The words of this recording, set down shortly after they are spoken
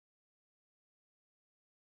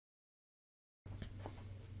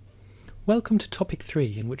Welcome to topic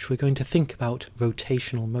 3, in which we're going to think about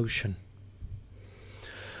rotational motion.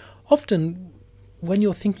 Often, when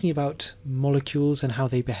you're thinking about molecules and how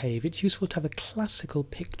they behave, it's useful to have a classical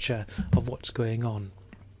picture of what's going on.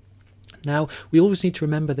 Now, we always need to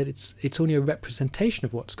remember that it's only a representation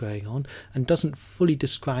of what's going on and doesn't fully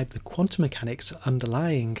describe the quantum mechanics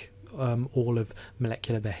underlying all of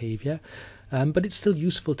molecular behaviour, but it's still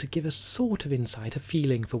useful to give a sort of insight, a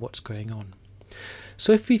feeling for what's going on.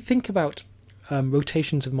 So if we think about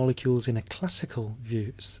rotations of molecules in a classical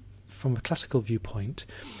view, from a classical viewpoint,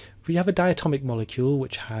 we have a diatomic molecule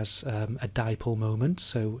which has a dipole moment,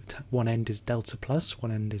 so one end is delta plus,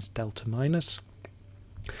 one end is delta minus.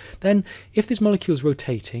 Then, if this molecule is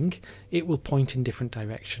rotating, it will point in different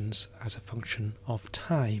directions as a function of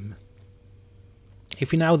time.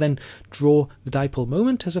 If we now then draw the dipole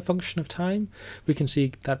moment as a function of time, we can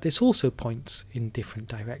see that this also points in different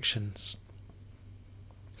directions.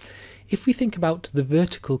 If we think about the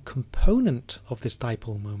vertical component of this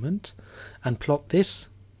dipole moment and plot this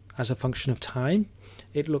as a function of time,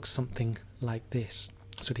 it looks something like this.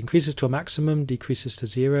 So it increases to a maximum, decreases to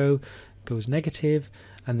 0, goes negative,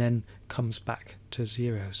 and then comes back to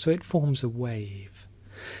 0. So it forms a wave.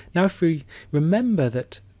 Now if we remember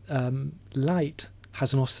that light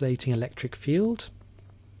has an oscillating electric field,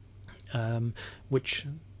 which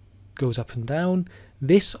goes up and down,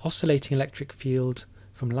 this oscillating electric field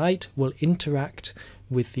from light will interact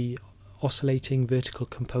with the oscillating vertical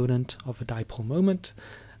component of a dipole moment,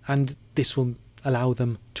 and this will allow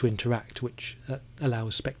them to interact, which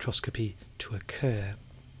allows spectroscopy to occur.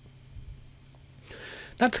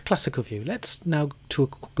 That's a classical view. Let's now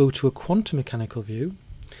go to a quantum mechanical view.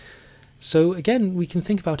 So again, we can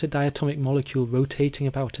think about a diatomic molecule rotating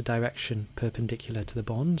about a direction perpendicular to the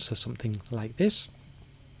bond, so something like this.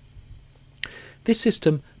 This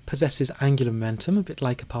system possesses angular momentum, a bit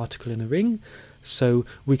like a particle in a ring, so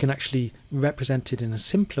we can actually represent it in a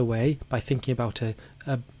simpler way by thinking about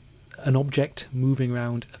an object moving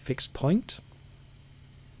around a fixed point.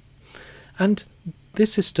 And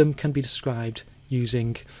this system can be described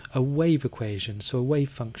using a wave equation, so a wave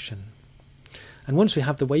function. And once we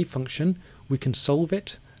have the wave function, we can solve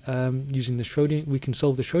it using the Schrödinger. We can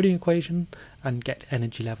solve the Schrödinger equation and get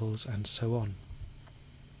energy levels and so on.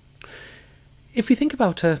 If we think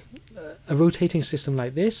about a rotating system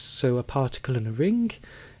like this, so a particle in a ring,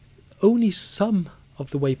 only some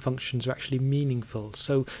of the wave functions are actually meaningful.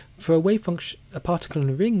 So for a particle in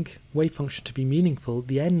a ring wave function to be meaningful,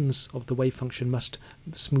 the ends of the wave function must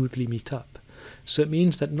smoothly meet up. So it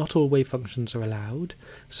means that not all wave functions are allowed,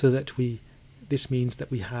 so that this means that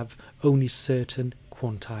we have only certain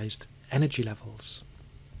quantized energy levels.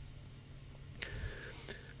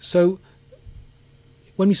 So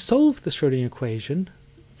when we solve the Schrödinger equation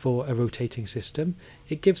for a rotating system,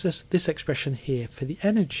 it gives us this expression here for the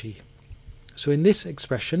energy. So in this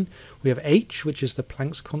expression, we have h, which is the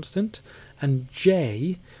Planck's constant, and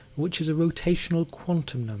j, which is a rotational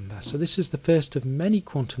quantum number. So this is the first of many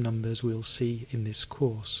quantum numbers we'll see in this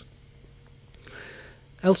course.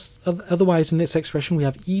 Otherwise, in this expression, we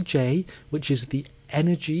have Ej, which is the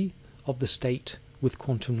energy of the state with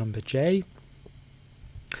quantum number j,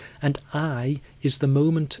 and I is the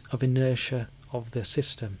moment of inertia of the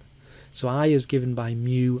system. So I is given by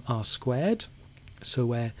mu r squared, so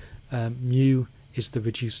where mu is the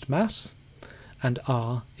reduced mass and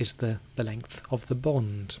r is the length of the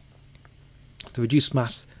bond. The reduced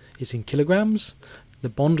mass is in kilograms, the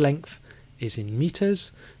bond length is in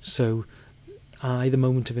meters, so I, the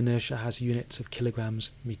moment of inertia, has units of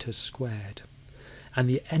kilograms meters squared. And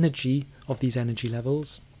the energy of these energy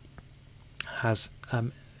levels has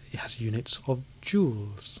units of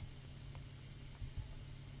joules.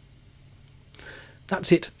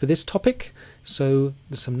 That's it for this topic. So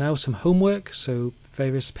there's now some homework, so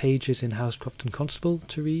various pages in Housecroft and Constable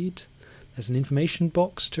to read. There's an information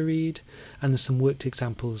box to read, and there's some worked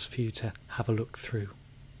examples for you to have a look through.